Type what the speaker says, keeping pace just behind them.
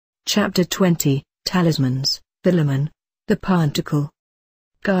Chapter 20, Talismans, the Lamen, the Pantacle.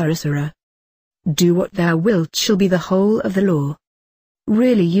 Garasara. Do what thou wilt shall be the whole of the law.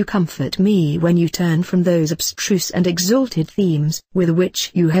 Really you comfort me when you turn from those abstruse and exalted themes with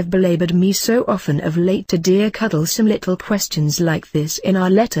which you have belabored me so often of late to dear cuddlesome little questions like this in our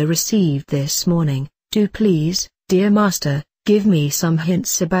letter received this morning. Do please, dear master, give me some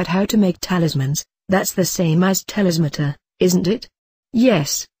hints about how to make talismans. That's the same as talismata, isn't it?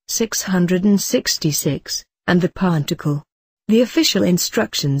 Yes, 666, and the Pantacle. The official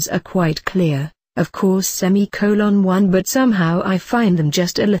instructions are quite clear, of course (1), but somehow I find them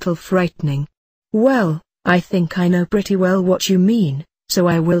just a little frightening. Well, I think I know pretty well what you mean, so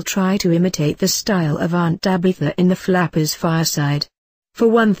I will try to imitate the style of Aunt Tabitha in the Flapper's Fireside. For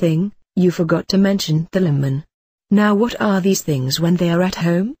one thing, you forgot to mention the Lamen. Now what are these things when they are at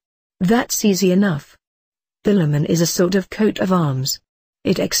home? That's easy enough. The Lamen is a sort of coat of arms.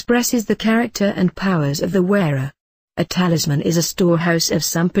 It expresses the character and powers of the wearer. A talisman is a storehouse of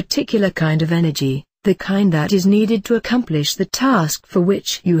some particular kind of energy, the kind that is needed to accomplish the task for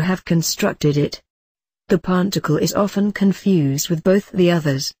which you have constructed it. The Pantacle is often confused with both the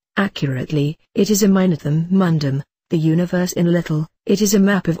others. Accurately, it is a minutum mundum, the universe in little. It is a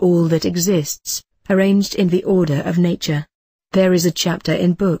map of all that exists, arranged in the order of nature. There is a chapter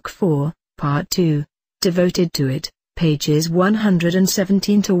in Book 4, Part 2, devoted to it, pages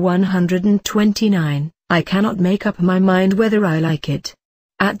 117 to 129. I cannot make up my mind whether I like it.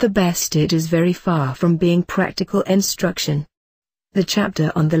 At the best it is very far from being practical instruction. The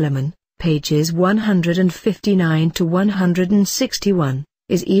chapter on the Lamen, pages 159 to 161,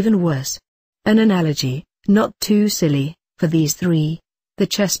 is even worse. An analogy, not too silly, for these three: the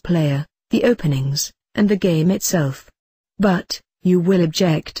chess player, the openings, and the game itself. But, you will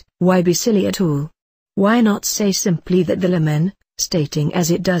object, why be silly at all? Why not say simply that the Lamen, stating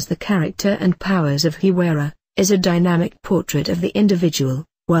as it does the character and powers of the wearer, is a dynamic portrait of the individual,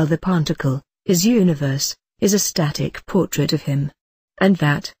 while the Pantacle, his universe, is a static portrait of him? And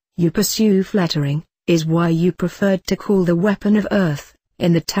that, you pursue flattering, is why you preferred to call the weapon of earth,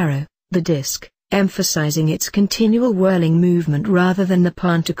 in the tarot, the disc, emphasizing its continual whirling movement rather than the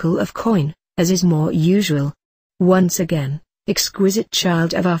Pantacle of coin, as is more usual. Once again, exquisite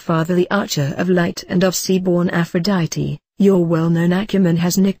child of our father the Archer of Light and of sea-born Aphrodite, your well-known acumen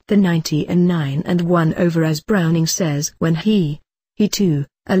has nicked the 99 and 1 over, as Browning says when he too,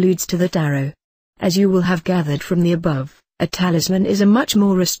 alludes to the tarot. As you will have gathered from the above, a talisman is a much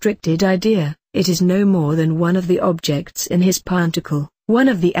more restricted idea. It is no more than one of the objects in his Pantacle, one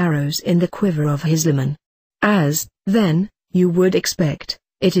of the arrows in the quiver of his Lamen. As, then, you would expect,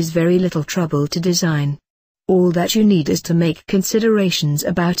 it is very little trouble to design. All that you need is to make considerations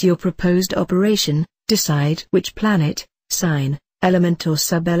about your proposed operation, decide which planet, sign, element or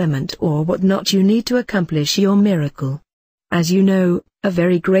sub-element or what not you need to accomplish your miracle. As you know, a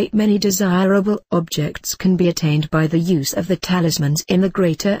very great many desirable objects can be attained by the use of the talismans in the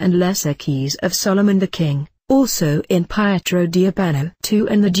greater and lesser keys of Solomon the King, also in Pietro di Urbano II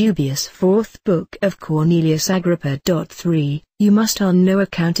and the dubious fourth book of Cornelius Agrippa. 3. You must on no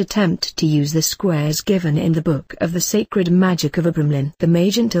account attempt to use the squares given in the book of the sacred magic of Abramelin the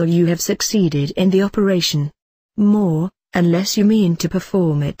Mage until you have succeeded in the operation. More, unless you mean to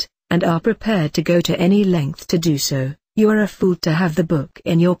perform it, and are prepared to go to any length to do so, you are a fool to have the book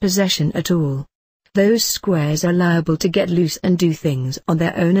in your possession at all. Those squares are liable to get loose and do things on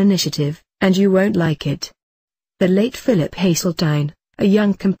their own initiative, and you won't like it. The late Philip Haseltine, a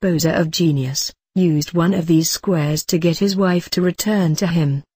young composer of genius, used one of these squares to get his wife to return to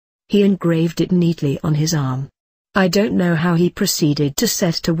him. He engraved it neatly on his arm. I don't know how he proceeded to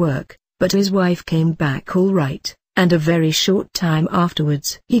set to work, but his wife came back all right, and a very short time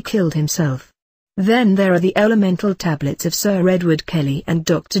afterwards he killed himself. Then there are the elemental tablets of Sir Edward Kelly and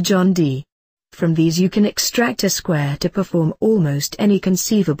Dr. John Dee. From these you can extract a square to perform almost any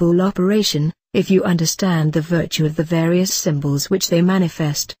conceivable operation, if you understand the virtue of the various symbols which they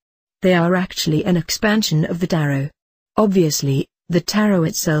manifest. They are actually an expansion of the tarot. Obviously, the tarot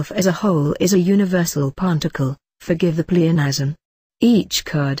itself as a whole is a universal Pantacle, forgive the pleonasm. Each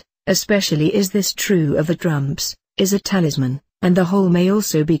card, especially is this true of the trumps, is a talisman, and the whole may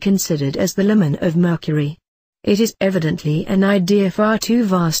also be considered as the Lamen of Mercury. It is evidently an idea far too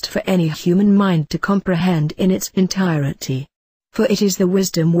vast for any human mind to comprehend in its entirety. For it is the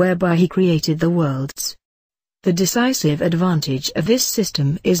wisdom whereby he created the worlds. The decisive advantage of this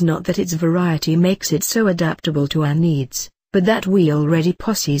system is not that its variety makes it so adaptable to our needs, but that we already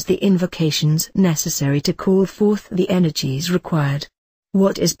possess the invocations necessary to call forth the energies required.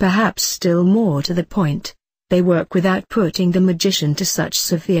 What is perhaps still more to the point, They work without putting the magician to such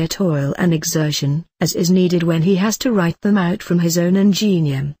severe toil and exertion as is needed when he has to write them out from his own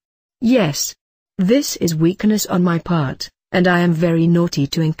ingenium. Yes. This is weakness on my part, and I am very naughty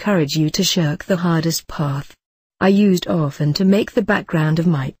to encourage you to shirk the hardest path. I used often to make the background of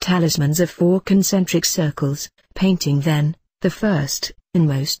my talismans of 4 concentric circles, painting then, the first,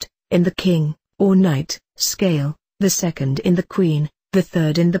 inmost, in the king, or knight, scale, the second in the queen, the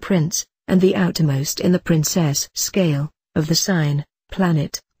third in the prince, and the outermost in the princess scale, of the sign,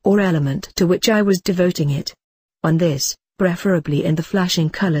 planet, or element to which I was devoting it. On this, preferably in the flashing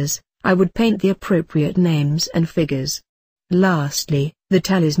colors, I would paint the appropriate names and figures. Lastly, the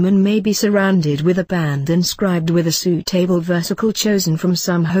talisman may be surrounded with a band inscribed with a suitable versicle chosen from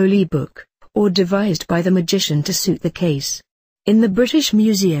some holy book, or devised by the magician to suit the case. In the British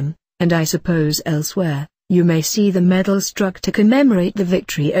Museum, and I suppose elsewhere, you may see the medal struck to commemorate the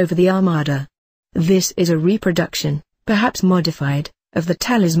victory over the Armada. This is a reproduction, perhaps modified, of the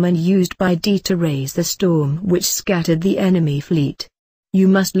talisman used by Dee to raise the storm which scattered the enemy fleet. You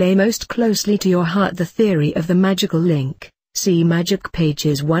must lay most closely to your heart the theory of the magical link, see Magick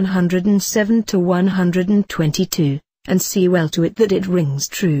pages 107 to 122, and see well to it that it rings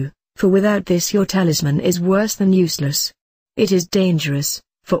true, for without this your talisman is worse than useless. It is dangerous,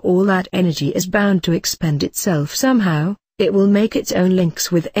 for all that energy is bound to expend itself somehow. It will make its own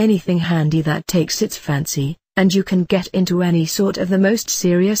links with anything handy that takes its fancy, and you can get into any sort of the most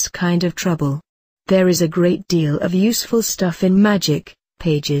serious kind of trouble. There is a great deal of useful stuff in Magick,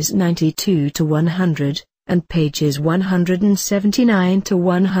 pages 92 to 100, and pages 179 to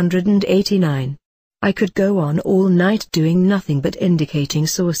 189. I could go on all night doing nothing but indicating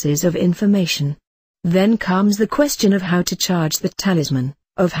sources of information. Then comes the question of how to charge the talisman,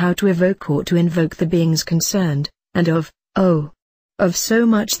 of how to evoke or to invoke the beings concerned, and of so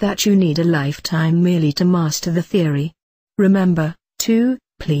much that you need a lifetime merely to master the theory. Remember, too,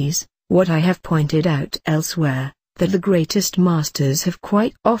 please, what I have pointed out elsewhere, that the greatest masters have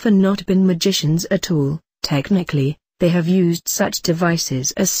quite often not been magicians at all. Technically, they have used such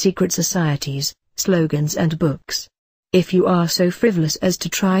devices as secret societies, slogans and books. If you are so frivolous as to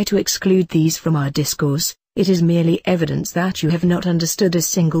try to exclude these from our discourse, it is merely evidence that you have not understood a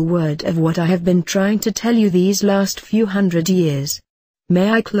single word of what I have been trying to tell you these last few hundred years. May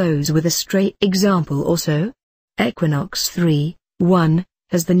I close with a stray example or so? Equinox 3:1,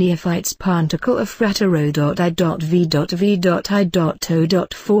 has the neophyte's Pantacle of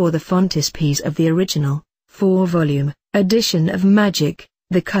fratero.I.V.V.I.O.4. The frontispiece of the original, 4-volume, edition of Magick,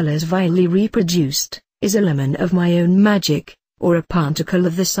 the colors vilely reproduced, is a Lamen of my own magic, or a Pantacle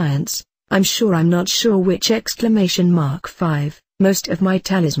of the science. I'm not sure which! 5. Most of my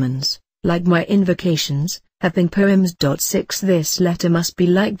talismans, like my invocations, have been poems. 6. This letter must be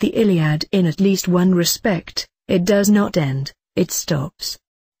like the Iliad in at least one respect: it does not end, it stops.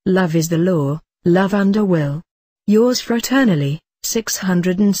 Love is the law, love under will. Yours fraternally,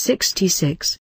 666.